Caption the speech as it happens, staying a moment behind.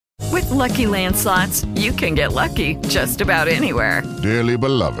Lucky Land Slots, you can get lucky just about anywhere. Dearly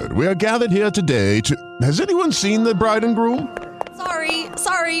beloved, we are gathered here today to... Has anyone seen the bride and groom?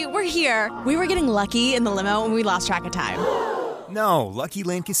 Sorry, we're here. We were getting lucky in the limo and we lost track of time. No, Lucky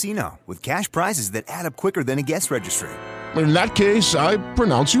Land Casino, with cash prizes that add up quicker than a guest registry. In that case, I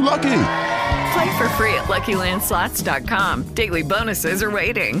pronounce you lucky. Play for free at LuckyLandSlots.com. Daily bonuses are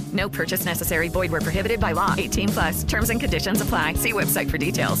waiting. No purchase necessary. Void where prohibited by law. 18+. Terms and conditions apply. See website for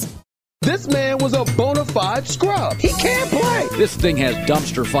details. This man was a bona fide scrub. He can't play. This thing has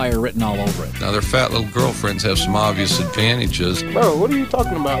dumpster fire written all over it. Now, their fat little girlfriends have some obvious advantages. Bro, what are you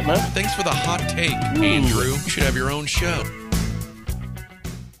talking about, man? Thanks for the hot take, Andrew. You should have your own show.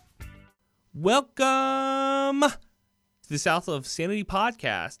 Welcome to the South of Sanity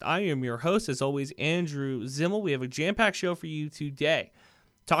podcast. I am your host, as always, Andrew Zimmel. We have a jam-packed show for you today.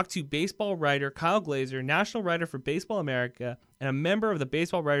 Talk to baseball writer Kyle Glaser, national writer for Baseball America, and a member of the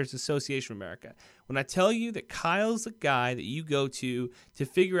Baseball Writers Association of America. When I tell you that Kyle's the guy that you go to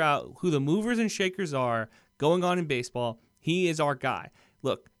figure out who the movers and shakers are going on in baseball, he is our guy.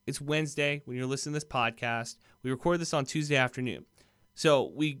 Look, it's Wednesday when you're listening to this podcast. We record this on Tuesday afternoon.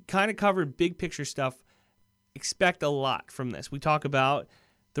 So we kind of covered big picture stuff. Expect a lot from this. We talk about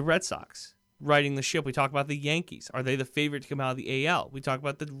the Red Sox riding the ship. We talk about the Yankees. Are they the favorite to come out of the AL? We talk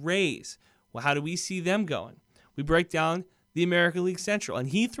about the Rays. Well, how do we see them going? We break down the American League Central. And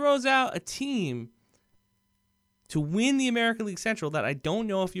he throws out a team to win the American League Central that I don't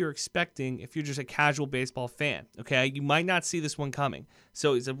know if you're expecting if you're just a casual baseball fan. Okay, you might not see this one coming.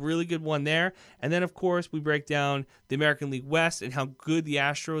 So it's a really good one there. And then, of course, we break down the American League West and how good the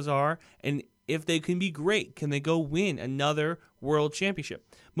Astros are. And if they can be great, can they go win another world championship?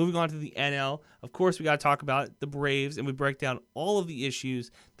 Moving on to the NL, of course, we got to talk about the Braves, and we break down all of the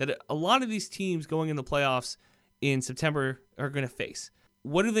issues that a lot of these teams going in the playoffs in September are going to face.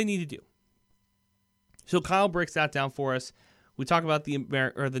 What do they need to do? So Kyle breaks that down for us. We talk about the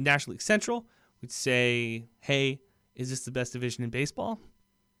National League Central. We'd say, hey, is this the best division in baseball?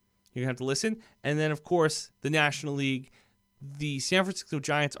 You're going to have to listen. And then, of course, the National League, the San Francisco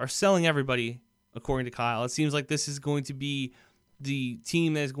Giants are selling everybody, according to Kyle. It seems like this is going to be the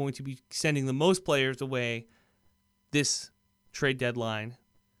team that is going to be sending the most players away this trade deadline.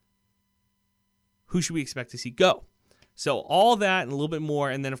 Who should we expect to see go? So all that and a little bit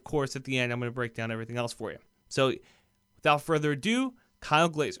more, and then, of course, at the end, I'm going to break down everything else for you. So without further ado, Kyle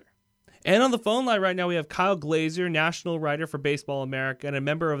Glaser. And on the phone line right now, we have Kyle Glaser, national writer for Baseball America and a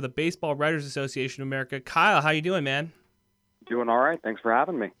member of the Baseball Writers Association of America. Kyle, how you doing, man? Doing all right. Thanks for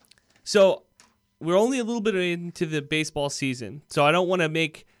having me. So we're only a little bit into the baseball season, so I don't want to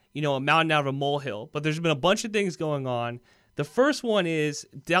make a mountain out of a molehill, but there's been a bunch of things going on. The first one is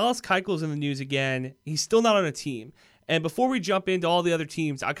Dallas Keuchel's in the news again. He's still not on a team. And before we jump into all the other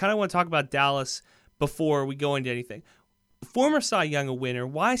teams, I kind of want to talk about Dallas before we go into anything. Former Cy Young winner,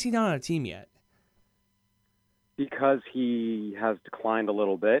 why is he not on a team yet? Because he has declined a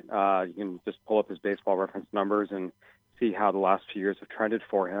little bit. You can just pull up his baseball reference numbers and see how the last few years have trended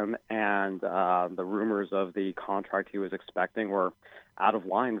for him. And the rumors of the contract he was expecting were out of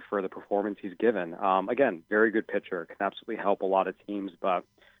line for the performance he's given. Again, very good pitcher, can absolutely help a lot of teams, but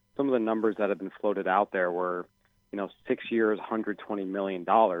some of the numbers that have been floated out there were 6 years, $120 million.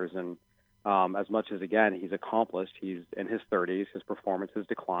 And as much as, again, he's accomplished, he's in his 30s, his performance has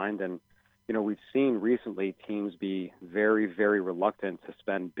declined. And, we've seen recently teams be very, very reluctant to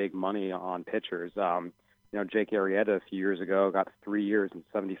spend big money on pitchers. Jake Arrieta a few years ago got 3 years and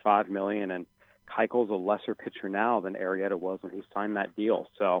 $75 million, and Keuchel's a lesser pitcher now than Arrieta was when he signed that deal.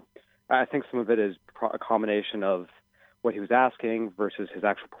 So I think some of it is a combination of what he was asking versus his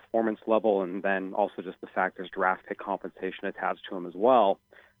actual performance level, and then also just the fact there's draft pick compensation attached to him as well,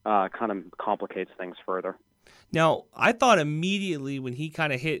 kind of complicates things further. Now, I thought immediately when he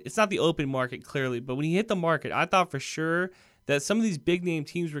kind of hit, it's not the open market clearly, but when he hit the market, I thought for sure that some of these big-name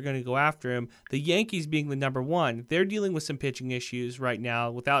teams were going to go after him, the Yankees being the number one. They're dealing with some pitching issues right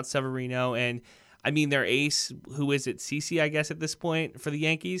now without Severino, and, their ace, who is it, CeCe, I guess, at this point for the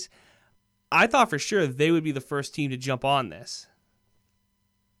Yankees. I thought for sure they would be the first team to jump on this.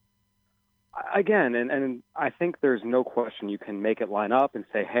 Again, and I think there's no question you can make it line up and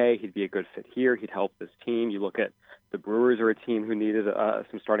say, hey, he'd be a good fit here. He'd help this team. You look at the Brewers are a team who needed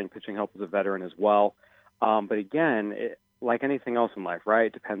some starting pitching help as a veteran as well. But again, like anything else in life, right,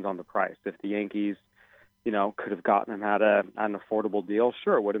 it depends on the price. If the Yankees, could have gotten him at an affordable deal,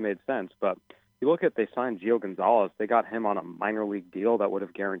 sure, it would have made sense. But you look at, they signed Gio Gonzalez. They got him on a minor league deal that would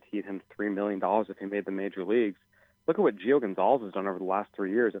have guaranteed him $3 million if he made the major leagues. Look at what Gio Gonzalez has done over the last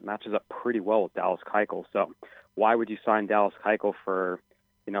 3 years. It matches up pretty well with Dallas Keuchel. So why would you sign Dallas Keuchel for,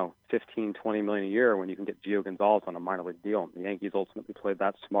 15, 20 million a year when you can get Gio Gonzalez on a minor league deal. The Yankees ultimately played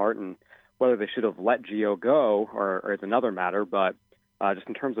that smart, and whether they should have let Gio go or is another matter, but just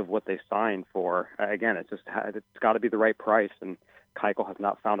in terms of what they signed for, again, it's got to be the right price, and Keuchel has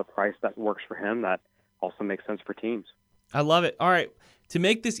not found a price that works for him that also makes sense for teams. I love it. All right, to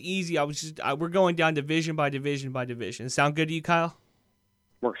make this easy, we're going down division by division by division. Sound good to you, Kyle?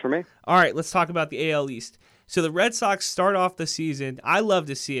 Works for me. All right, let's talk about the AL East. So the Red Sox start off the season. I love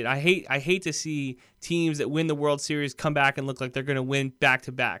to see it. I hate to see teams that win the World Series come back and look like they're going to win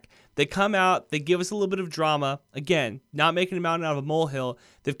back-to-back. They come out, they give us a little bit of drama. Again, not making a mountain out of a molehill.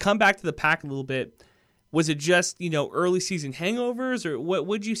 They've come back to the pack a little bit. Was it just, early season hangovers, or what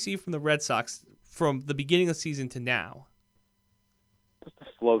would you see from the Red Sox from the beginning of the season to now? Just a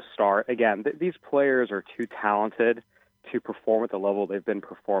slow start. Again, these players are too talented to perform at the level they've been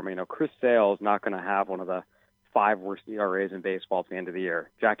performing. Chris Sale is not going to have one of the 5 worst ERAs in baseball at the end of the year.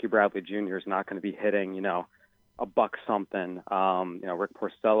 Jackie Bradley Jr. is not going to be hitting, a buck something. Rick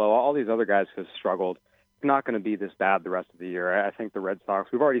Porcello, all these other guys who have struggled. It's not going to be this bad the rest of the year. I think the Red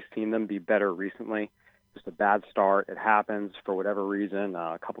Sox, we've already seen them be better recently. Just a bad start. It happens for whatever reason.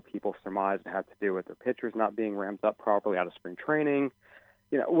 A couple people surmised it had to do with their pitchers not being ramped up properly out of spring training.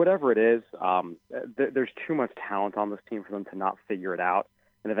 Whatever it is, there's too much talent on this team for them to not figure it out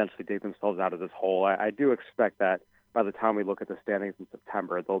and eventually dig themselves out of this hole. I do expect that by the time we look at the standings in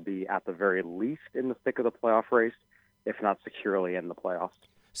September, they'll be at the very least in the thick of the playoff race, if not securely in the playoffs.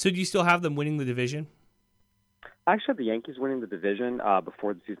 So do you still have them winning the division? I actually have the Yankees winning the division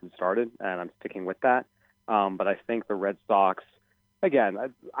before the season started, and I'm sticking with that. But I think the Red Sox, again,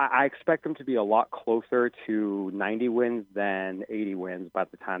 I expect them to be a lot closer to 90 wins than 80 wins by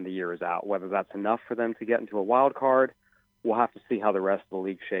the time the year is out. Whether that's enough for them to get into a wild card, we'll have to see how the rest of the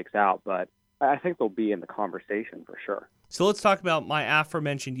league shakes out. But I think they'll be in the conversation for sure. So let's talk about my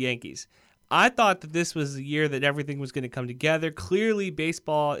aforementioned Yankees. I thought that this was the year that everything was going to come together. Clearly,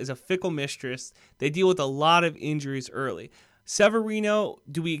 baseball is a fickle mistress. They deal with a lot of injuries early. Severino,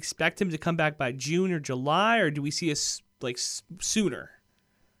 do we expect him to come back by June or July, or do we see sooner?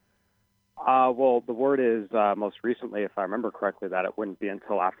 Well, the word is most recently, if I remember correctly, that it wouldn't be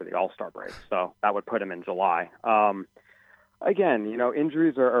until after the All-Star break. So that would put him in July. Again,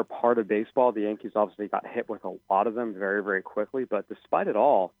 injuries are part of baseball. The Yankees obviously got hit with a lot of them very, very quickly. But despite it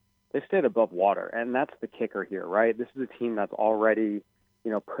all, they stayed above water. And that's the kicker here, right? This is a team that's already,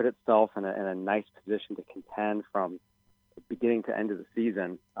 put itself in a nice position to contend from beginning to end of the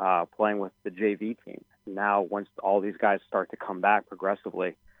season, playing with the JV team. Now, once all these guys start to come back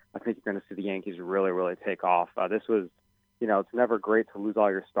progressively, I think you're going to see the Yankees really, really take off. This was, it's never great to lose all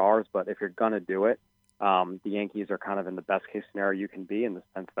your stars, but if you're going to do it, the Yankees are kind of in the best case scenario you can be, in the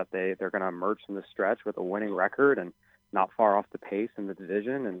sense that they're going to emerge from this stretch with a winning record and not far off the pace in the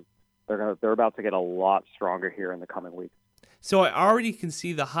division, and they're about to get a lot stronger here in the coming weeks. So I already can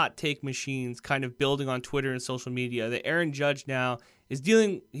see the hot take machines kind of building on Twitter and social media. That Aaron Judge now is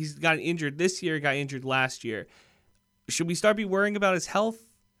he's gotten injured this year, got injured last year. Should we start be worrying about his health?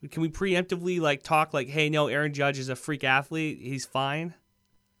 Can we preemptively talk hey, no, Aaron Judge is a freak athlete, he's fine?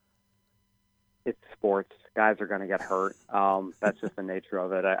 It's sports. Guys are going to get hurt. That's just the nature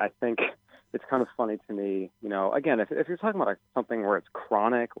of it. I think it's kind of funny to me, again, if you're talking about something where it's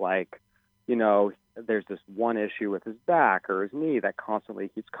chronic, there's this one issue with his back or his knee that constantly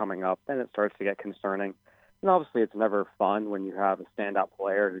keeps coming up, then it starts to get concerning. And obviously it's never fun when you have a standout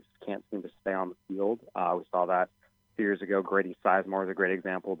player who just can't seem to stay on the field. We saw that 2 years ago. Grady Sizemore is a great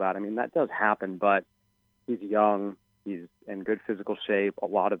example of that. I mean, that does happen, but he's young. He's in good physical shape. A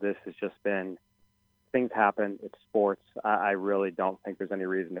lot of this has just been things happen. It's sports. I really don't think there's any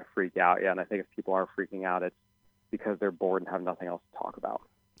reason to freak out yet. And I think if people are freaking out, it's because they're bored and have nothing else to talk about.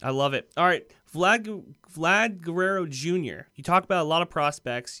 I love it. All right, Vlad Guerrero Jr. You talk about a lot of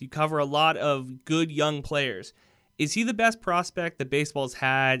prospects. You cover a lot of good young players. Is he the best prospect that baseball's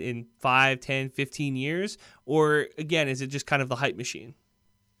had in 5, 10, 15 years? Or, again, is it just kind of the hype machine?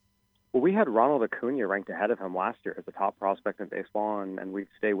 Well, we had Ronald Acuna ranked ahead of him last year as a top prospect in baseball, and we'd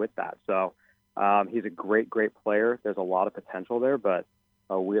stay with that. So he's a great, great player. There's a lot of potential there, but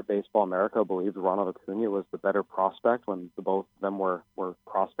we at Baseball America believe Ronald Acuna was the better prospect when both of them were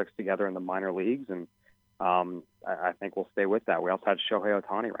prospects together in the minor leagues, and I think we'll stay with that. We also had Shohei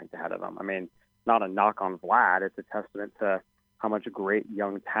Ohtani ranked ahead of him. I mean, not a knock on Vlad. It's a testament to how much great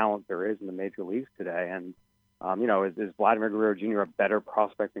young talent there is in the major leagues today. And, is Vladimir Guerrero Jr. a better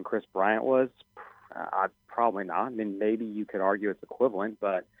prospect than Chris Bryant was? Probably not. I mean, maybe you could argue it's equivalent,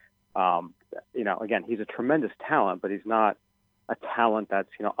 but, again, he's a tremendous talent, but he's not a talent that's,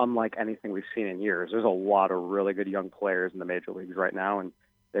 unlike anything we've seen in years. There's a lot of really good young players in the major leagues right now, and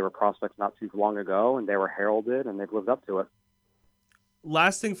they were prospects not too long ago, and they were heralded, and they've lived up to it.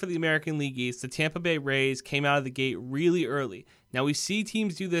 Last thing for the American League East, the Tampa Bay Rays came out of the gate really early. Now, we see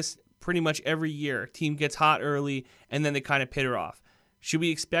teams do this pretty much every year. Team gets hot early, and then they kind of peter off. Should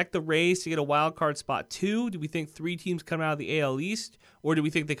we expect the Rays to get a wild card spot too? Do we think 3 teams come out of the AL East, or do we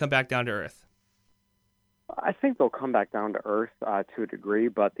think they come back down to earth? I think they'll come back down to earth to a degree,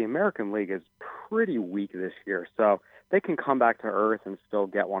 but the American League is pretty weak this year, so they can come back to earth and still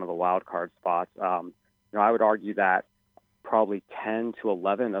get one of the wild card spots. I would argue that probably 10 to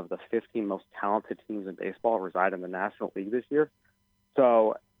 11 of the 15 most talented teams in baseball reside in the National League this year.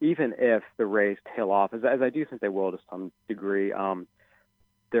 So even if the Rays tail off, as I do think they will to some degree,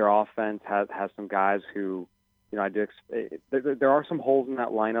 their offense has some guys who, there are some holes in that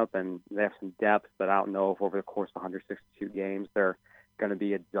lineup, and they have some depth, but I don't know if over the course of 162 games they're going to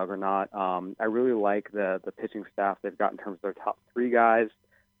be a juggernaut. I really like the pitching staff they've got in terms of their top 3 guys.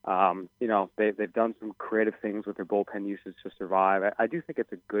 They've done some creative things with their bullpen usage to survive. I do think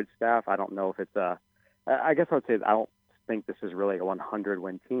it's a good staff. I don't know if it's I guess I would say I don't think this is really a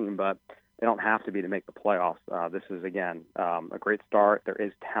 100-win team, but they don't have to be to make the playoffs. This is, again, a great start. There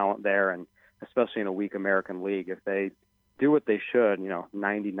is talent there, and especially in a weak American League, if they do what they should,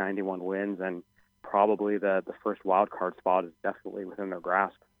 90, 91 wins, and probably the first wild card spot is definitely within their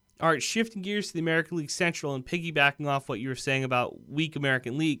grasp. All right, shifting gears to the American League Central and piggybacking off what you were saying about weak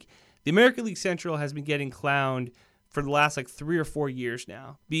American League, the American League Central has been getting clowned for the last 3 or 4 years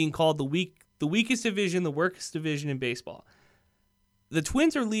now, being called the weakest division, the worst division in baseball. The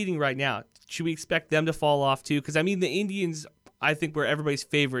Twins are leading right now. Should we expect them to fall off too? Because, the Indians, I think, were everybody's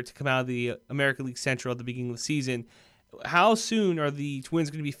favorite to come out of the American League Central at the beginning of the season. How soon are the Twins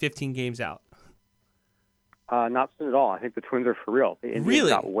going to be 15 games out? Not soon at all. I think the Twins are for real. The Indians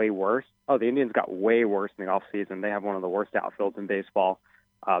got way worse. The Indians got way worse in the offseason. They have one of the worst outfields in baseball.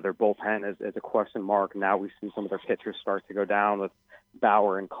 Their bullpen is a question mark. Now we see some of their pitchers start to go down with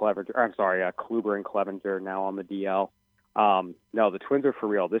Kluber and Clevenger now on the DL. No, the Twins are for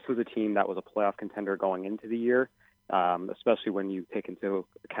real. This was a team that was a playoff contender going into the year, especially when you take into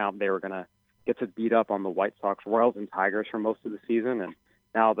account they were going to get to beat up on the White Sox, Royals, and Tigers for most of the season. And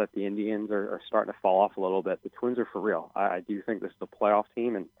now that the Indians are starting to fall off a little bit, the Twins are for real. I do think this is a playoff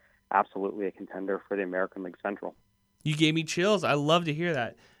team and absolutely a contender for the American League Central. You gave me chills. I love to hear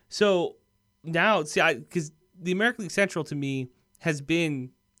that. So now, because the American League Central to me has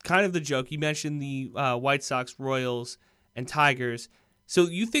been kind of the joke. You mentioned the White Sox, Royals, and Tigers. So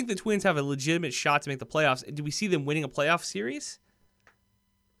you think the Twins have a legitimate shot to make the playoffs? Do we see them winning a playoff series?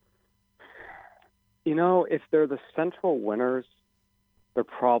 If they're the Central winners, they're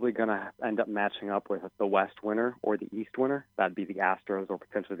probably going to end up matching up with the West winner or the East winner. That'd be the Astros or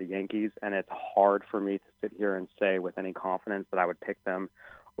potentially the Yankees. And it's hard for me to sit here and say with any confidence that I would pick them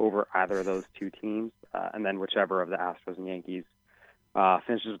over either of those 2 teams. And then whichever of the Astros and Yankees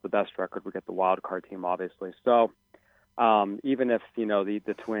finishes with the best record, we get the wild card team, obviously. So even if,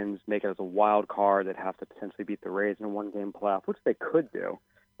 the Twins make it as a wild card, they'd have to potentially beat the Rays in a 1-game playoff, which they could do.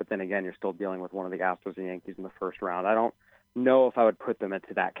 But then again, you're still dealing with one of the Astros and Yankees in the first round. I don't know if I would put them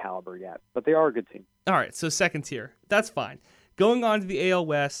into that caliber yet, but they are a good team. All right, so second tier. That's fine. Going on to the AL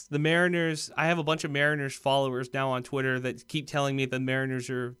West, the Mariners, I have a bunch of Mariners followers now on Twitter that keep telling me the Mariners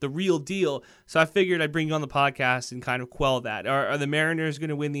are the real deal, so I figured I'd bring you on the podcast and kind of quell that. Are the Mariners going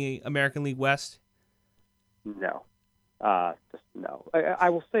to win the American League West? No. Just no. I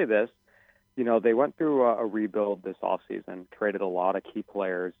will say this. They went through a rebuild this offseason, traded a lot of key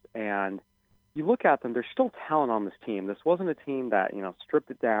players, and you look at them, there's still talent on this team. This wasn't a team that,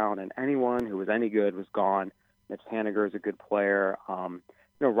 stripped it down and anyone who was any good was gone. Mitch Haniger is a good player.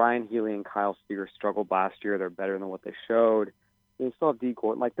 Ryan Healy and Kyle Seager struggled last year. They're better than what they showed. They still have D.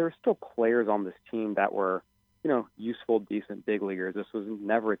 Gordon. There are still players on this team that were, useful, decent big leaguers. This was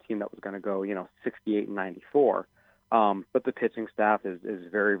never a team that was going to go, 68 and 94. But the pitching staff is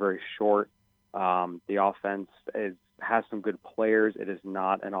very, very short. The offense has some good players. It is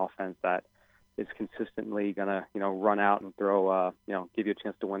not an offense that is consistently going to, run out and throw, give you a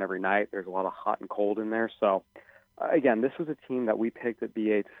chance to win every night. There's a lot of hot and cold in there. So, again, this was a team that we picked at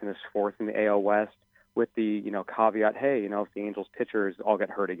BA to finish 4th in the AL West with the, caveat, hey, if the Angels pitchers all get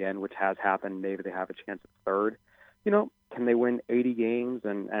hurt again, which has happened, maybe they have a chance at 3rd. Can they win 80 games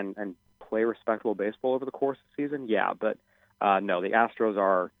and play respectable baseball over the course of the season? Yeah, but no, the Astros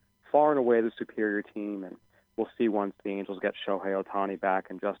are far and away the superior team, and we'll see once the Angels get Shohei Ohtani back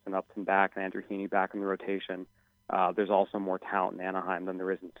and Justin Upton back and Andrew Heaney back in the rotation. There's also more talent in Anaheim than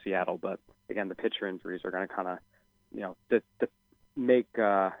there is in Seattle. But, again, the pitcher injuries are going to kind of, make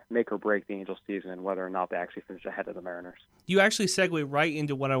or break the Angels season and whether or not they actually finish ahead of the Mariners. You actually segue right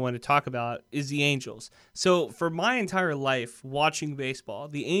into what I want to talk about is the Angels. So for my entire life watching baseball,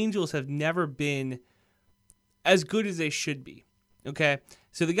 the Angels have never been as good as they should be. Okay?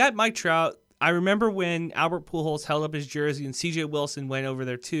 So they got Mike Trout. I remember when Albert Pujols held up his jersey and C.J. Wilson went over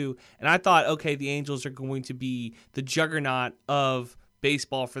there too, and I thought, okay, the Angels are going to be the juggernaut of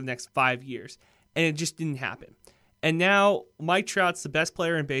baseball for the next 5 years, and it just didn't happen. And now Mike Trout's the best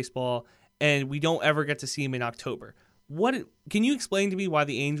player in baseball, and we don't ever get to see him in October. Can you explain to me why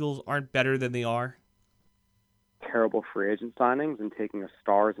the Angels aren't better than they are? Terrible free agent signings and taking a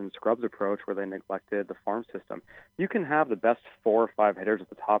stars and scrubs approach where they neglected the farm system. You can have the best 4 or 5 hitters at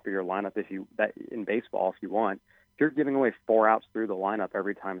the top of your lineup in baseball if you want. If you're giving away 4 outs through the lineup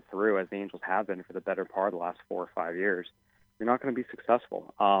every time through, as the Angels have been for the better part of the last 4 or 5 years, you're not going to be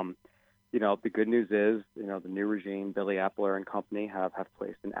successful. The good news is, the new regime, Billy Epler and company, have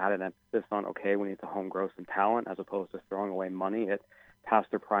placed an added emphasis on, okay, we need to home grow some talent as opposed to throwing away money at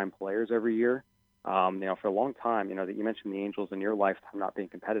past their prime players every year. For a long time, that you mentioned the Angels in your lifetime not being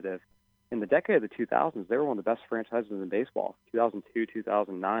competitive. In the decade of the 2000s, they were one of the best franchises in baseball. 2002,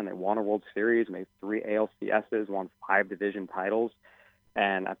 2009, they won a World Series, made 3 ALCSs, won 5 division titles.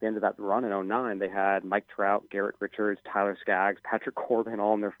 And at the end of that run in 2009, they had Mike Trout, Garrett Richards, Tyler Skaggs, Patrick Corbin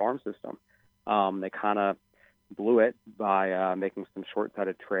all in their farm system. They kind of blew it by making some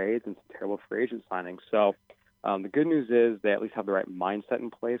short-sighted trades and some terrible free agent signings. So the good news is they at least have the right mindset in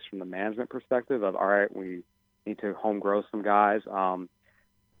place from the management perspective of, all right, we need to home grow some guys.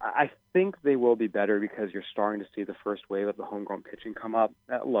 I think they will be better because you're starting to see the first wave of the homegrown pitching come up.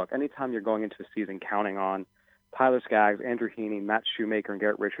 Look, anytime you're going into a season counting on Tyler Skaggs, Andrew Heaney, Matt Shoemaker, and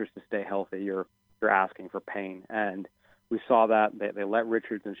Garrett Richards to stay healthy, you're asking for pain. And we saw that. They let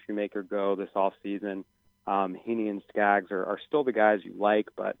Richards and Shoemaker go this offseason. Heaney and Skaggs are still the guys you like,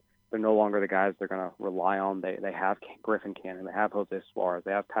 but they're no longer the guys they're going to rely on. They have Griffin Cannon. They have Jose Suarez.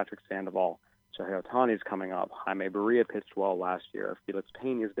 They have Patrick Sandoval. Shohei Ohtani's coming up. Jaime Barria pitched well last year. Felix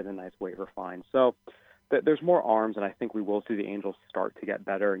Peña's been a nice waiver find. So there's more arms, and I think we will see the Angels start to get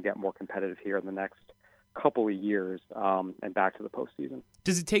better and get more competitive here in the next couple of years and back to the postseason.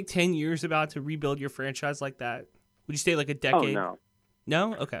 Does it take 10 years about to rebuild your franchise like that? Would you say like a decade? Oh,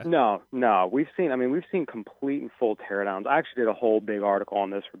 no. No? Okay. No. We've seen complete and full teardowns. I actually did a whole big article on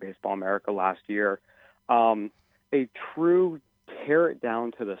this for Baseball America last year. A true tear it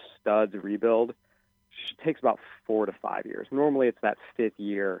down to the studs rebuild takes about 4 to 5 years. Normally it's that 5th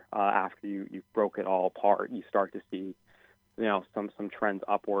year after you broke it all apart, you start to see some trends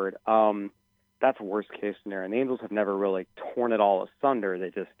upward. That's a worst case scenario. And the Angels have never really torn it all asunder.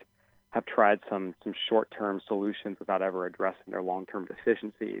 They just have tried some short-term solutions without ever addressing their long-term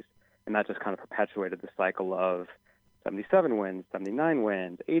deficiencies. And that just kind of perpetuated the cycle of 77 wins, 79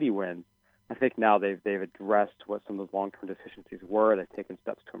 wins, 80 wins. I think now they've addressed what some of those long-term deficiencies were. They've taken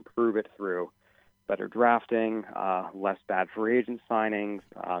steps to improve it through better drafting, less bad free agent signings,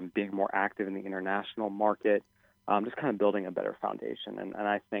 being more active in the international market, just kind of building a better foundation. And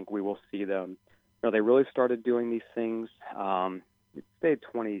I think we will see them. They really started doing these things, I'd say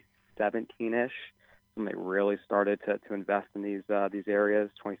 2017-ish, when they really started to invest in these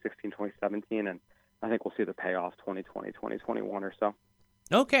areas, 2016, 2017, and I think we'll see the payoff 2020, 2021 or so.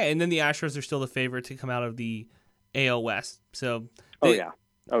 Okay, and then the Astros are still the favorite to come out of the AL West. So Oh yeah.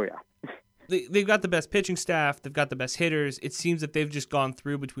 They've got the best pitching staff. They've got the best hitters. It seems that they've just gone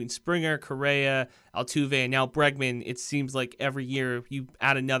through between Springer, Correa, Altuve, and now Bregman. It seems like every year you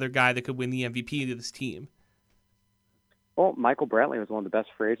add another guy that could win the MVP to this team. Well, Michael Brantley was one of the best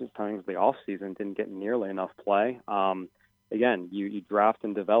free agent signings of the offseason, didn't get nearly enough play. Again, you draft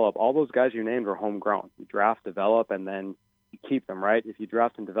and develop. All those guys you named are homegrown. You draft, develop, and then you keep them, right? If you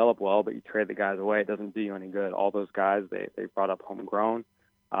draft and develop well, but you trade the guys away, it doesn't do you any good. All those guys, they brought up homegrown.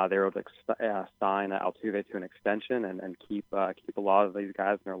 They were able to sign Altuve to an extension and keep a lot of these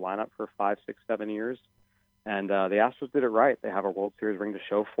guys in their lineup for 5, 6, 7 years. And the Astros did it right. They have a World Series ring to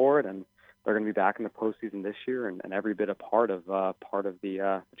show for it, and they're going to be back in the postseason this year and every bit a part of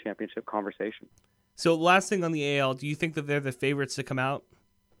the championship conversation. So last thing on the AL, do you think that they're the favorites to come out?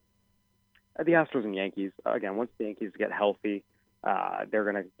 The Astros and Yankees. Again, once the Yankees get healthy, they're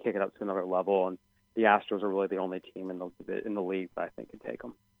going to kick it up to another level, and the Astros are really the only team in the league that I think can take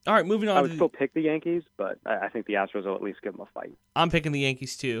them. All right, moving on. I would still pick the Yankees, but I think the Astros will at least give them a fight. I'm picking the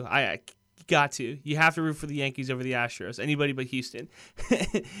Yankees too. I got to. You have to root for the Yankees over the Astros. Anybody but Houston.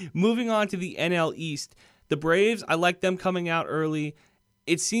 Moving on to the NL East. The Braves, I like them coming out early.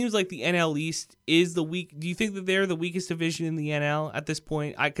 it seems like the NL East is the weak. Do you think that they're the weakest division in the NL at this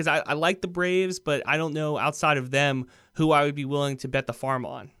point? Because I like the Braves, but I don't know outside of them who I would be willing to bet the farm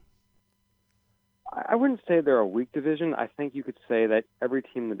on. I wouldn't say they're a weak division. I think you could say that every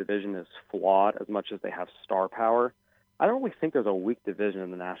team in the division is flawed as much as they have star power. I don't really think there's a weak division in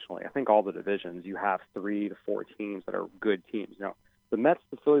the National League. I think all the divisions, you have 3 to 4 teams that are good teams. The Mets,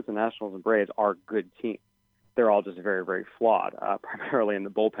 the Phillies, the Nationals, and Braves are good teams. They're all just very, very flawed, primarily in the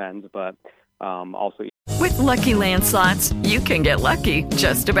bullpens, but also. With Lucky Land Slots, you can get lucky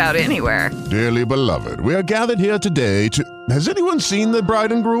just about anywhere. Dearly beloved, we are gathered here today to... Has anyone seen the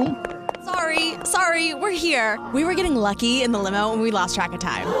bride and groom? Sorry, we're here. We were getting lucky in the limo and we lost track of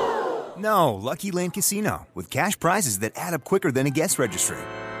time. No, Lucky Land Casino, with cash prizes that add up quicker than a guest registry.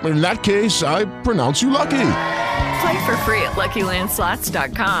 In that case, I pronounce you lucky. Play for free at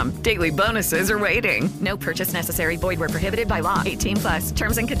LuckyLandSlots.com. Daily bonuses are waiting. No purchase necessary. Void where prohibited by law. 18+.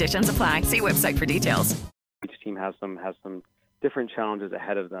 Terms and conditions apply. See website for details. Each team has some different challenges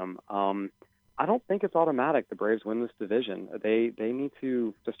ahead of them. I don't think it's automatic the Braves win this division. They need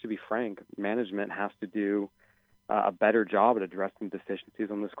to, just to be frank, management has to do a better job at addressing deficiencies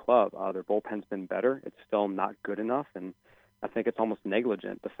on this club. Their bullpen's been better. It's still not good enough, and I think it's almost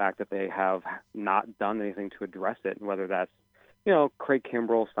negligent, the fact that they have not done anything to address it, and whether that's, Craig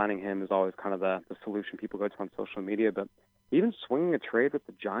Kimbrell, signing him is always kind of the solution people go to on social media, but even swinging a trade with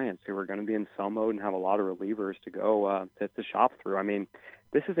the Giants, who are going to be in sell mode and have a lot of relievers to go to shop through. I mean,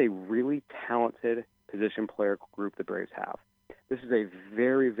 this is a really talented position player group the Braves have. This is a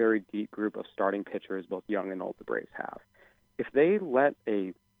very, very deep group of starting pitchers, both young and old, the Braves have. If they let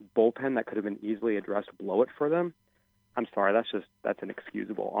a bullpen that could have been easily addressed blow it for them, I'm sorry, that's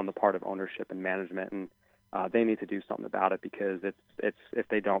inexcusable on the part of ownership and management, and they need to do something about it, because it's if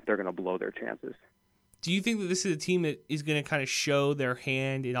they don't, they're going to blow their chances. Do you think that this is a team that is going to kind of show their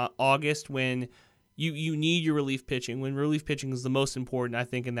hand in August when you need your relief pitching, when relief pitching is the most important, I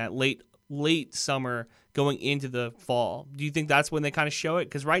think, in that late summer going into the fall? Do you think that's when they kind of show it?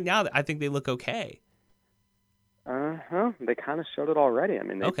 Because right now, I think they look okay. They kind of showed it already. I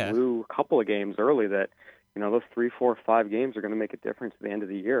mean, they blew a couple of games early that, those 3, 4, 5 games are going to make a difference at the end of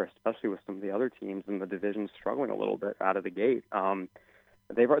the year, especially with some of the other teams in the division struggling a little bit out of the gate.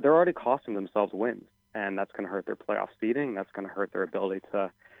 They're already costing themselves wins, and that's going to hurt their playoff seeding. That's going to hurt their ability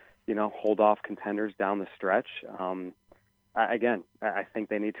to, hold off contenders down the stretch. Again, I think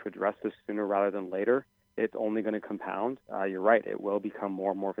they need to address this sooner rather than later. It's only going to compound. You're right. It will become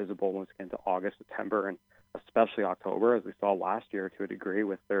more and more visible once we get into August, September, and especially October, as we saw last year to a degree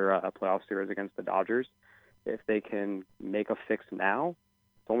with their playoff series against the Dodgers. If they can make a fix now,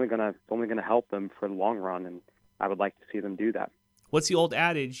 it's only going to help them for the long run, and I would like to see them do that. What's the old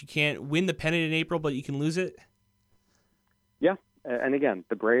adage? You can't win the pennant in April, but you can lose it? Yeah, and again,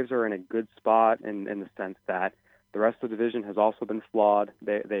 the Braves are in a good spot in the sense that the rest of the division has also been flawed.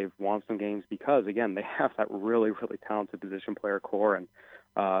 They've won some games because, again, they have that really, really talented position player core and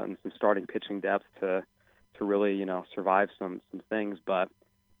some starting pitching depth to really, survive some things. But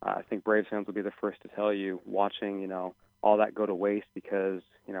I think Braves fans will be the first to tell you, watching, all that go to waste because,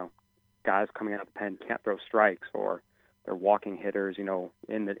 guys coming out of the pen can't throw strikes, or they're walking hitters,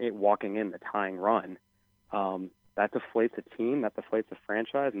 walking in the tying run. That deflates a team, that deflates a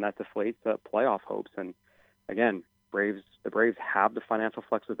franchise, and that deflates playoff hopes. And again, the Braves have the financial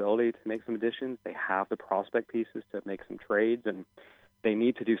flexibility to make some additions. They have the prospect pieces to make some trades, and they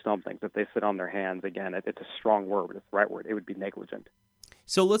need to do something. If they sit on their hands, again, it's a strong word, but it's the right word. It would be negligent.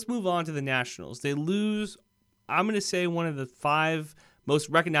 So let's move on to the Nationals. They lose, I'm going to say, one of the 5 most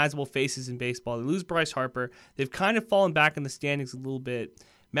recognizable faces in baseball. They lose Bryce Harper. They've kind of fallen back in the standings a little bit.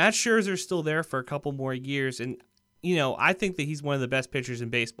 Matt Scherzer's still there for a couple more years, and I think that he's one of the best pitchers in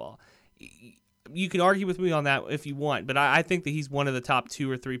baseball. You can argue with me on that if you want, but I think that he's one of the top 2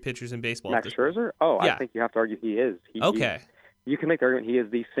 or 3 pitchers in baseball. Max Scherzer? Oh, yeah. I think you have to argue he is. Okay. You can make the argument he is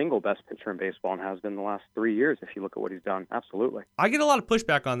the single best pitcher in baseball and has been the last 3 years if you look at what he's done. Absolutely. I get a lot of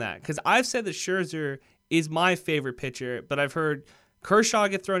pushback on that because I've said that Scherzer is my favorite pitcher, but I've heard Kershaw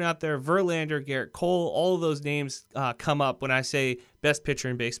get thrown out there, Verlander, Garrett Cole, all of those names come up when I say best pitcher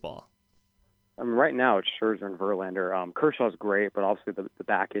in baseball. I mean, right now it's Scherzer and Verlander. Kershaw's great, but obviously the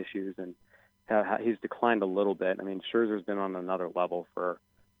back issues, and he's declined a little bit. I mean, Scherzer's been on another level for,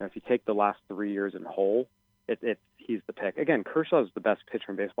 if you take the last 3 years in whole, he's the pick. Again, Kershaw's the best pitcher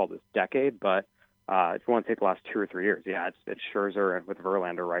in baseball this decade, but if you want to take the last 2 or 3 years, yeah, it's Scherzer and with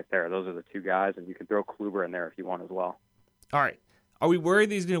Verlander right there. Those are the 2 guys, and you can throw Kluber in there if you want as well. All right. Are we worried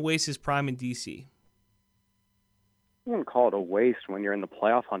that he's going to waste his prime in D.C.? You wouldn't call it a waste when you're in the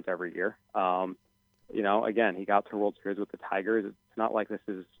playoff hunt every year. Again, he got to the World Series with the Tigers. It's It's not like this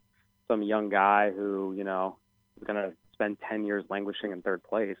is some young guy who, is going to spend 10 years languishing in third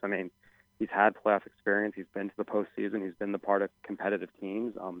place. I mean, he's had playoff experience. He's been to the postseason. He's been the part of competitive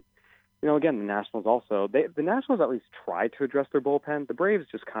teams. Again, the Nationals also, the Nationals at least tried to address their bullpen. The Braves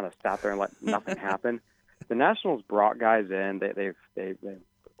just kind of sat there and let nothing happen. The Nationals brought guys in. They've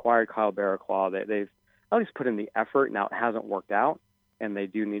acquired Kyle Barraclough. They've at least put in the effort. Now, it hasn't worked out, and they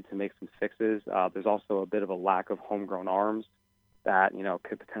do need to make some fixes. There's also a bit of a lack of homegrown arms that,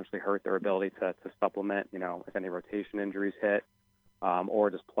 could potentially hurt their ability to supplement, if any rotation injuries hit, or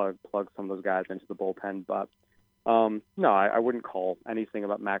just plug some of those guys into the bullpen. But, no, I wouldn't call anything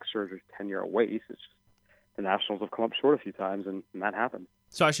about Max Scherzer's tenure a waste. It's just the Nationals have come up short a few times, and that happens.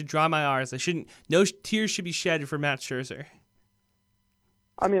 So I should dry my eyes. No tears should be shed for Max Scherzer.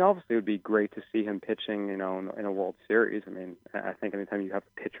 I mean, obviously, it would be great to see him pitching, in a World Series. I mean, I think anytime you have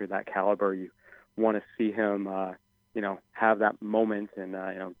a pitcher that caliber, you want to see him, have that moment in,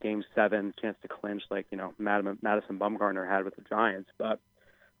 Game 7, chance to clinch like, Madison Bumgarner had with the Giants. But,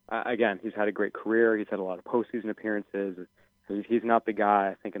 again, he's had a great career. He's had a lot of postseason appearances. He's not the guy,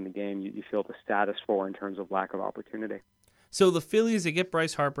 I think, in the game you feel the status for in terms of lack of opportunity. So the Phillies, they get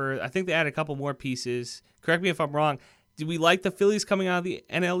Bryce Harper. I think they add a couple more pieces. Correct me if I'm wrong. Do we like the Phillies coming out of the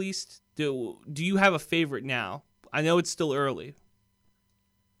NL East? Do you have a favorite now? I know it's still early.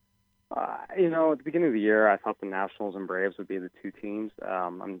 At the beginning of the year, I thought the Nationals and Braves would be the two teams.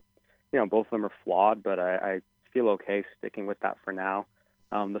 Both of them are flawed, but I feel okay sticking with that for now.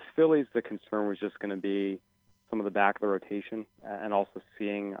 The Phillies, the concern was just going to be some of the back of the rotation and also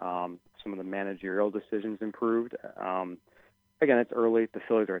seeing some of the managerial decisions improved. Again, it's early. The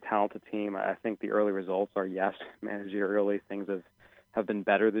Phillies are a talented team. I think the early results are, yes, managerially things have been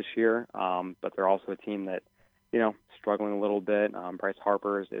better this year, but they're also a team that, struggling a little bit. Bryce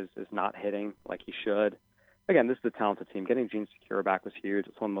Harper is not hitting like he should. Again, this is a talented team. Getting Gene Secura back was huge.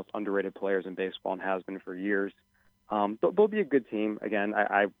 It's one of the most underrated players in baseball and has been for years. They'll be a good team. Again,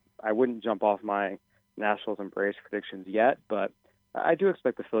 I wouldn't jump off my Nationals and Braves predictions yet, but I do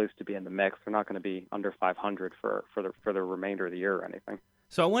expect the Phillies to be in the mix. They're not going to be under 500 for the remainder of the year or anything.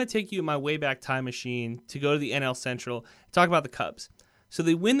 So I want to take you in my way back time machine to go to the NL Central and talk about the Cubs. So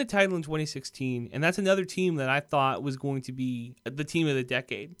they win the title in 2016, and that's another team that I thought was going to be the team of the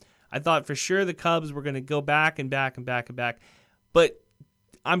decade. I thought for sure the Cubs were going to go back and back and back and back. But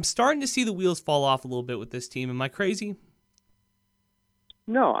I'm starting to see the wheels fall off a little bit with this team. Am I crazy?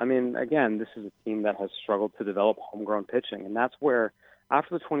 No, I mean, again, this is a team that has struggled to develop homegrown pitching, and that's where,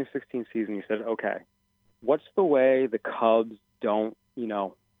 after the 2016 season, you said, okay, what's the way the Cubs don't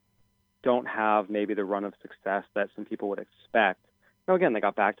have maybe the run of success that some people would expect? Now, again, they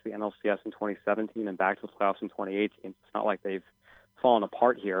got back to the NLCS in 2017 and back to the playoffs in 2018. It's not like they've fallen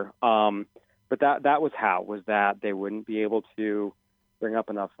apart here. But that was that they wouldn't be able to bring up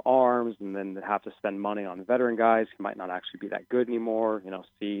enough arms, and then have to spend money on veteran guys who might not actually be that good anymore.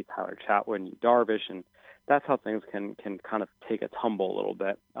 See Tyler Chatwood and Yu Darvish, and that's how things can kind of take a tumble a little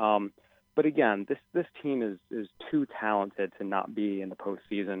bit. But again, this team is too talented to not be in the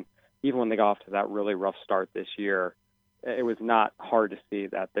postseason. Even when they got off to that really rough start this year, it was not hard to see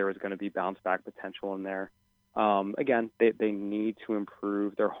that there was going to be bounce back potential in there. Again, they need to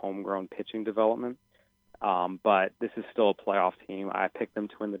improve their homegrown pitching development. But this is still a playoff team. I picked them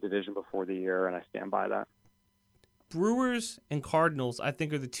to win the division before the year, and I stand by that. Brewers and Cardinals, I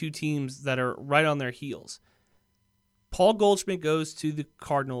think, are the two teams that are right on their heels. Paul Goldschmidt goes to the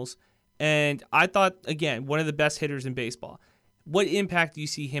Cardinals, and I thought, again, one of the best hitters in baseball. What impact do you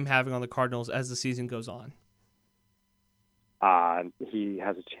see him having on the Cardinals as the season goes on? He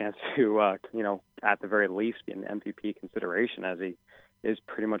has a chance to, at the very least, be an MVP consideration, as he is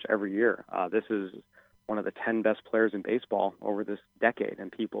pretty much every year. This is one of the 10 best players in baseball over this decade,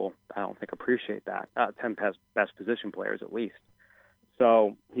 and people, I don't think, appreciate that. 10 best position players, at least.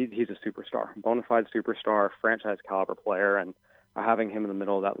 So he's a superstar, bona fide superstar, franchise caliber player, and having him in the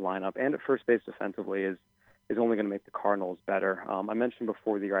middle of that lineup and at first base defensively is only going to make the Cardinals better. I mentioned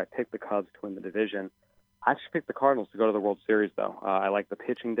before the year I picked the Cubs to win the division. I actually picked the Cardinals to go to the World Series, though. I like the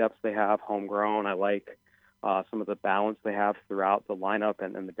pitching depth they have, homegrown. I like some of the balance they have throughout the lineup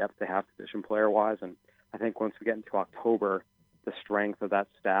and the depth they have position player-wise. And I think once we get into October, the strength of that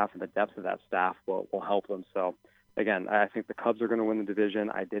staff and the depth of that staff will help them. So, again, I think the Cubs are going to win the division.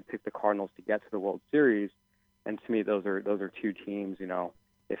 I did pick the Cardinals to get to the World Series. And to me, those are two teams,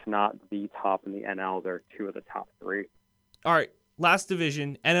 if not the top in the NL, they're two of the top three. All right, last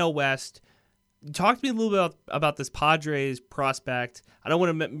division, NL West. Talk to me a little bit about this Padres prospect. I don't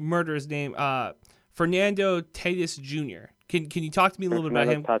want to murder his name. Fernando Tatis Jr. Can you talk to me a little bit about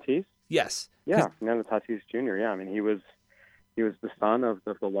him? Tatis? Yes. Yeah, Fernando Tatis Jr. Yeah, I mean, he was he was the son of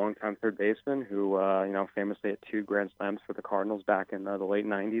the longtime third baseman who, famously had 2 Grand Slams for the Cardinals back in the late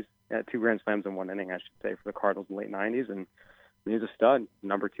 90s. 2 Grand Slams in 1 inning, I should say, for the Cardinals in the late 90s. And he was a stud,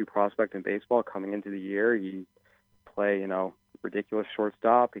 number 2 prospect in baseball coming into the year. He play, ridiculous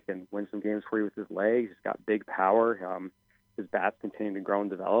shortstop. He can win some games for you with his legs. He's got big power. His bat's continuing to grow and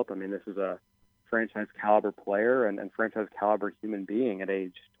develop. I mean, this is a franchise caliber player and franchise caliber human being at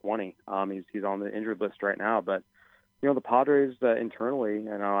age 20. He's on the injured list right now, but the Padres internally,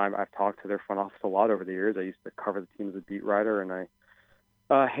 I've talked to their front office a lot over the years. I used to cover the team as a beat writer, and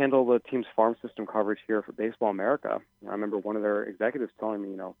I handle the team's farm system coverage here for Baseball America. I remember one of their executives telling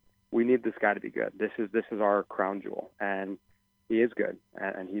me, we need this guy to be good. This is our crown jewel, and he is good,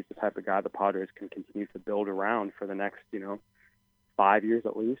 and he's the type of guy the Padres can continue to build around for the next, 5 years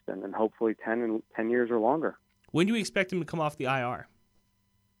at least, and then hopefully 10 years or longer. When do you expect him to come off the IR?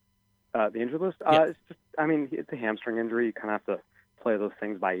 The injury list? Yeah. It's just, it's a hamstring injury. You kind of have to play those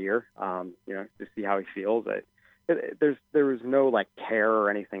things by ear, to see how he feels. There was no tear or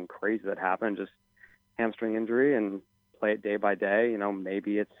anything crazy that happened, just hamstring injury, and play it day by day.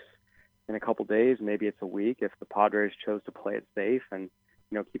 Maybe it's in a couple days, maybe it's a week if the Padres chose to play it safe and,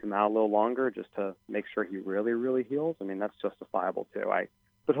 keep him out a little longer just to make sure he really, really heals. That's justifiable too.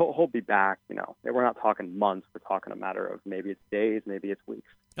 But he'll be back, We're not talking months. We're talking a matter of maybe it's days, maybe it's weeks.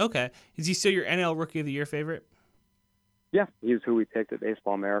 Okay. Is he still your NL Rookie of the Year favorite? Yeah, he's who we picked at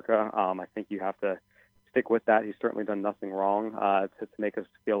Baseball America. I think you have to stick with that. He's certainly done nothing wrong to make us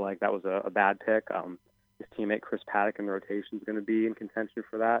feel like that was a bad pick. His teammate Chris Paddock in the rotation is going to be in contention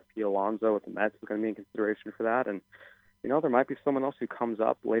for that. Pete Alonso with the Mets is going to be in consideration for that. And, there might be someone else who comes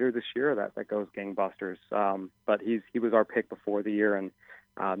up later this year that goes gangbusters. But he was our pick before the year, and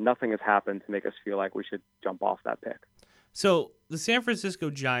nothing has happened to make us feel like we should jump off that pick. So the San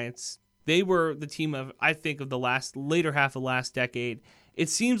Francisco Giants, they were the team of the later half of the last decade. It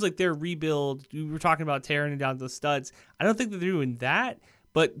seems like their rebuild, we were talking about tearing it down to the studs. I don't think they're doing that,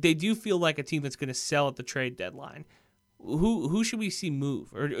 but they do feel like a team that's going to sell at the trade deadline. Who should we see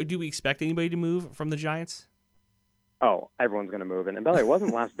move? Or do we expect anybody to move from the Giants? Oh, everyone's going to move. And by the way, it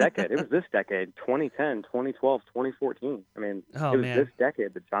wasn't last decade. It was this decade, 2010, 2012, 2014. It was this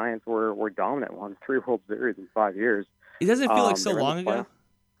decade. The Giants were dominant, won 3 World Series in 5 years. It doesn't feel like so long ago?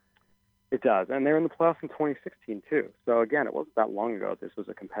 It does. And they were in the playoffs in 2016, too. So, again, it wasn't that long ago this was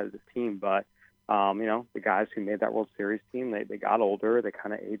a competitive team. But, the guys who made that World Series team, they got older. They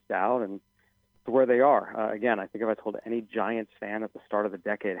kind of aged out. And it's where they are. Again, I think if I told any Giants fan at the start of the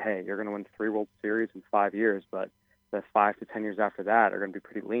decade, hey, you're going to win 3 World Series in 5 years, but the 5 to 10 years after that are going to be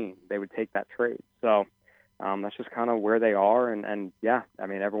pretty lean, they would take that trade. So that's just kind of where they are. And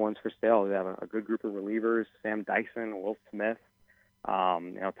everyone's for sale. They have a good group of relievers, Sam Dyson, Will Smith,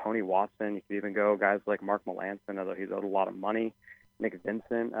 Tony Watson. You could even go guys like Mark Melancon, although he's owed a lot of money, Nick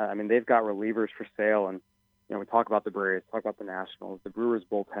Vincent. They've got relievers for sale. And, we talk about the Braves, talk about the Nationals. The Brewers'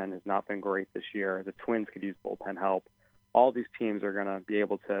 bullpen has not been great this year. The Twins could use bullpen help. All these teams are going to be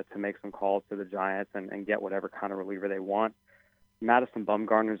able to make some calls to the Giants and get whatever kind of reliever they want. Madison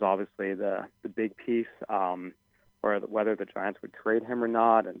Bumgarner is obviously the big piece, or whether the Giants would trade him or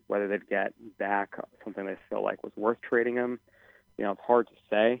not, and whether they'd get back something they feel like was worth trading him. It's hard to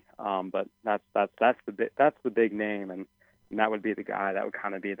say, but that's the big name, and that would be the guy that would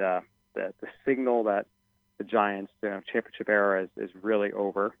kind of be the signal that the Giants championship era is really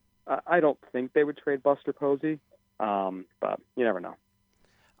over. I don't think they would trade Buster Posey. But you never know.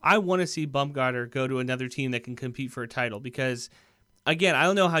 I want to see Bumgarner go to another team that can compete for a title because, again, I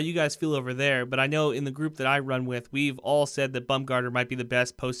don't know how you guys feel over there, but I know in the group that I run with, we've all said that Bumgarner might be the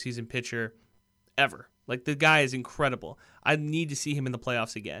best postseason pitcher ever. The guy is incredible. I need to see him in the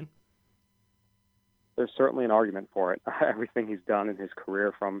playoffs again. There's certainly an argument for it. Everything he's done in his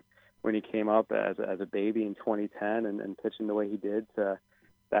career from when he came up as a baby in 2010 and pitching the way he did to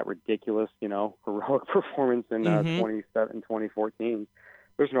that ridiculous, heroic performance in 2014.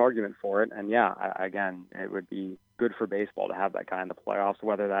 There's an argument for it. And, again, it would be good for baseball to have that guy in the playoffs,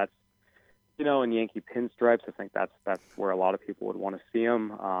 whether that's, in Yankee pinstripes. I think that's where a lot of people would want to see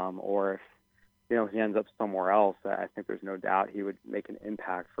him. Or if, he ends up somewhere else, I think there's no doubt he would make an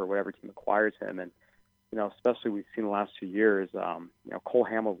impact for whatever team acquires him. And, especially we've seen the last 2 years, Cole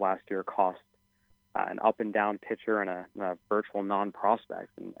Hamels last year cost an up-and-down pitcher and a virtual non-prospect,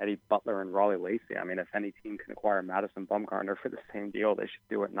 and Eddie Butler and Raleigh Lacy. If any team can acquire Madison Bumgarner for the same deal, they should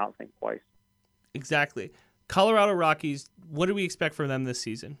do it, not think twice. Exactly. Colorado Rockies, what do we expect from them this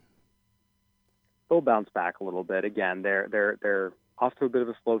season? They'll bounce back a little bit. Again, they're off to a bit of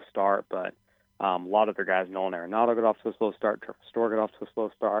a slow start, but a lot of their guys, Nolan Arenado got off to a slow start, Trevor Story got off to a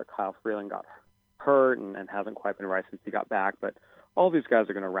slow start, Kyle Freeland got hurt and hasn't quite been right since he got back. But all these guys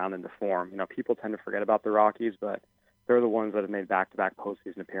are going to round into form. People tend to forget about the Rockies, but they're the ones that have made back-to-back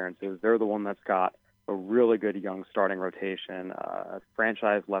postseason appearances. They're the one that's got a really good young starting rotation, a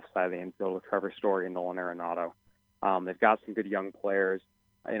franchise left side of the infield with Trevor Story and Nolan Arenado. They've got some good young players.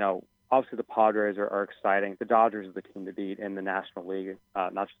 Obviously the Padres are exciting. The Dodgers are the team to beat in the National League,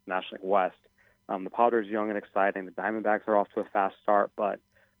 not just the National League West. The Padres are young and exciting. The Diamondbacks are off to a fast start, but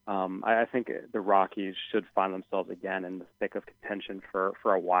I think the Rockies should find themselves again in the thick of contention for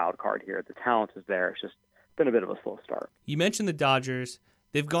a wild card here. The talent is there. It's just been a bit of a slow start. You mentioned the Dodgers.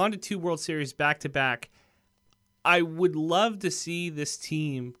 They've gone to 2 World Series back-to-back. I would love to see this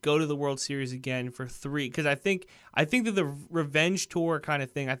team go to the World Series again for 3, because I think that the revenge tour kind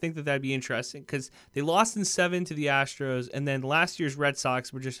of thing, I think that'd be interesting, because they lost in 7 to the Astros, and then last year's Red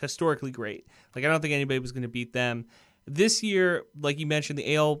Sox were just historically great. Like, I don't think anybody was going to beat them. This year, like you mentioned,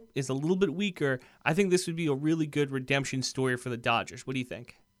 the AL is a little bit weaker. I think this would be a really good redemption story for the Dodgers. What do you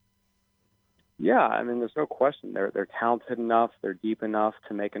think? Yeah, there's no question. They're talented enough, they're deep enough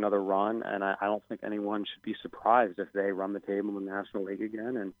to make another run, and I don't think anyone should be surprised if they run the table in the National League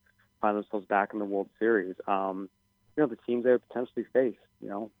again and find themselves back in the World Series. The teams they would potentially face,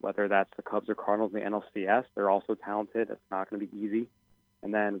 whether that's the Cubs or Cardinals in the NLCS, they're also talented. It's not going to be easy.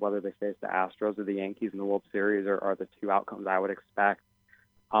 And then whether they face the Astros or the Yankees in the World Series are the 2 outcomes I would expect.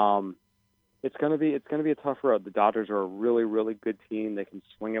 It's going to be a tough road. The Dodgers are a really, really good team. They can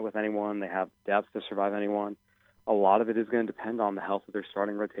swing it with anyone. They have depth to survive anyone. A lot of it is going to depend on the health of their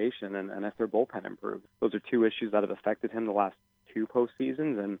starting rotation and if their bullpen improves. Those are 2 issues that have affected him the last 2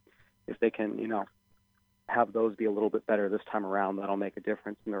 postseasons, and if they can, have those be a little bit better this time around, that'll make a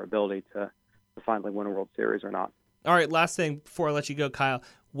difference in their ability to finally win a World Series or not. All right, last thing before I let you go, Kyle.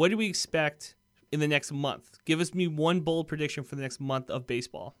 What do we expect in the next month? Give us one bold prediction for the next month of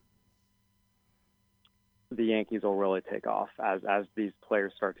baseball. The Yankees will really take off as these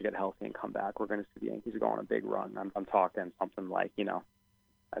players start to get healthy and come back. We're going to see the Yankees go on a big run. I'm talking something like,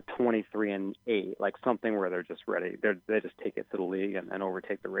 a 23-8, like something where they're just ready. They just take it to the league and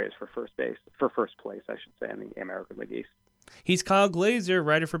overtake the Rays for first place, I should say, in the American League East. He's Kyle Glaser,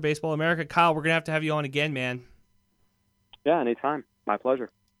 writer for Baseball America. Kyle, we're going to have you on again, man. Yeah, anytime. My pleasure.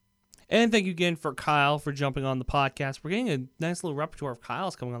 And thank you again for Kyle for jumping on the podcast. We're getting a nice little repertoire of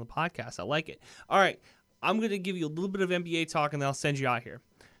Kyle's coming on the podcast. I like it. All right. I'm going to give you a little bit of NBA talk, and then I'll send you out here.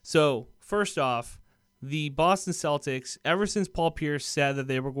 So, first off, the Boston Celtics, ever since Paul Pierce said that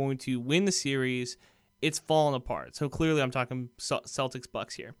they were going to win the series, it's fallen apart. So, clearly, I'm talking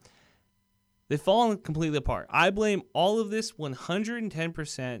Celtics-Bucks here. They've fallen completely apart. I blame all of this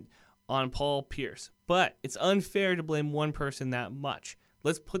 110% on Paul Pierce, but it's unfair to blame one person that much.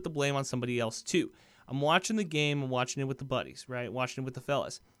 Let's put the blame on somebody else, too. I'm watching the game. I'm watching it with the buddies, right? Watching it with the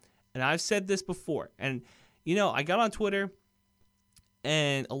fellas. And I've said this before, and, I got on Twitter,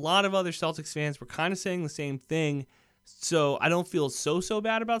 and a lot of other Celtics fans were kind of saying the same thing, so I don't feel so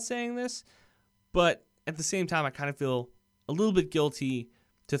bad about saying this, but at the same time, I kind of feel a little bit guilty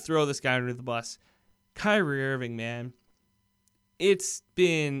to throw this guy under the bus. Kyrie Irving, man, it's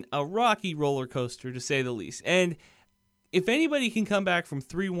been a rocky roller coaster, to say the least, and if anybody can come back from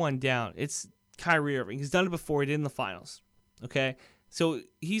 3-1 down, it's Kyrie Irving. He's done it before. He did in the finals, okay? So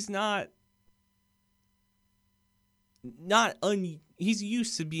he's he's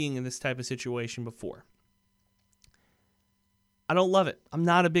used to being in this type of situation before. I don't love it. I'm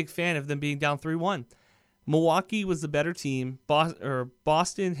not a big fan of them being down 3-1. Milwaukee was the better team.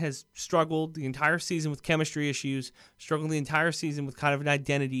 Boston has struggled the entire season with chemistry issues, struggled the entire season with kind of an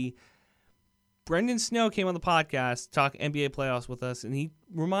identity. Brendan Snow came on the podcast to talk NBA playoffs with us, and he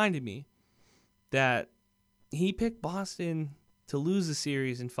reminded me that he picked Boston to lose the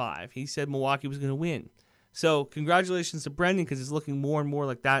series in 5. He said Milwaukee was going to win. So congratulations to Brendan, because it's looking more and more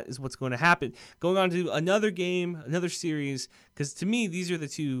like that is what's going to happen. Going on to another game, another series, because to me, these are the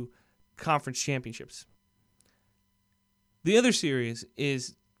 2 conference championships. The other series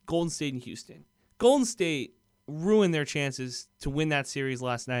is Golden State and Houston. Golden State ruined their chances to win that series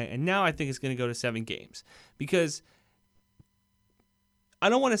last night, and now I think it's going to go to 7 games, because I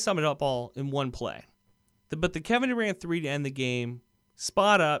don't want to sum it up all in one play. But the Kevin Durant 3 to end the game,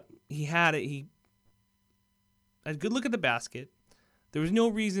 spot up, he had it, he had a good look at the basket. There was no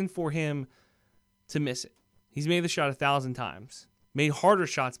reason for him to miss it. He's made the shot 1,000 times, made harder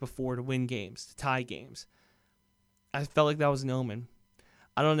shots before to win games, to tie games. I felt like that was an omen.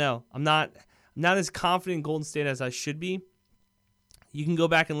 I don't know. I'm not as confident in Golden State as I should be. You can go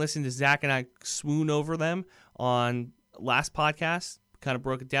back and listen to Zach and I swoon over them on last podcast. Kind of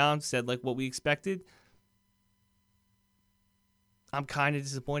broke it down, said like what we expected. I'm kind of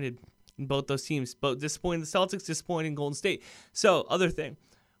disappointed. in both those teams. Both disappointing the Celtics, disappointing Golden State. So, other thing.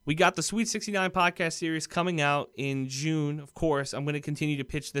 We got the Sweet 69 podcast series coming out in June. Of course, I'm going to continue to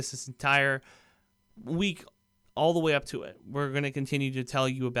pitch this entire week all the way up to it. We're going to continue to tell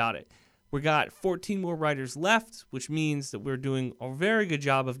you about it. We got 14 more writers left, which means that we're doing a very good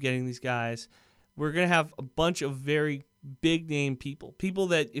job of getting these guys. We're going to have a bunch of very big-name people. People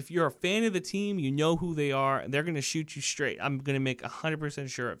that if you're a fan of the team, you know who they are, and they're going to shoot you straight. I'm going to make 100%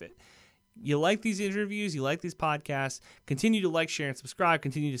 sure of it. You like these interviews, you like these podcasts, continue to like, share, and subscribe.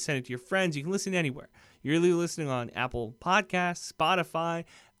 Continue to send it to your friends. You can listen anywhere. You're either listening on Apple Podcasts, Spotify,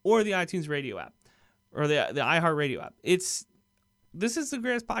 or the iTunes radio app, or the iHeartRadio app. This is the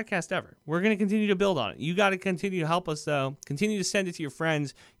greatest podcast ever. We're going to continue to build on it. You got to continue to help us, though. Continue to send it to your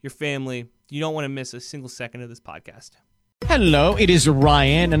friends, your family. You don't want to miss a single second of this podcast. Hello, it is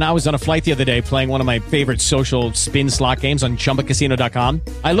Ryan, and I was on a flight the other day playing one of my favorite social spin slot games on ChumbaCasino.com.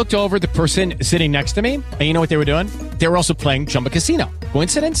 I looked over at the person sitting next to me, and you know what they were doing? They were also playing Chumba Casino.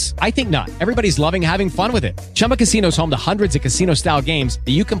 Coincidence? I think not. Everybody's loving having fun with it. Chumba Casino is home to hundreds of casino-style games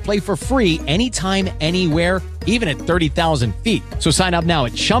that you can play for free anytime, anywhere, even at 30,000 feet. So sign up now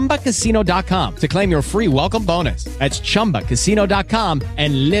at ChumbaCasino.com to claim your free welcome bonus. That's ChumbaCasino.com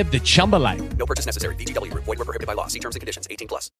and live the Chumba life. No purchase necessary. VGW. Void where prohibited by law. See terms and conditions. 18+.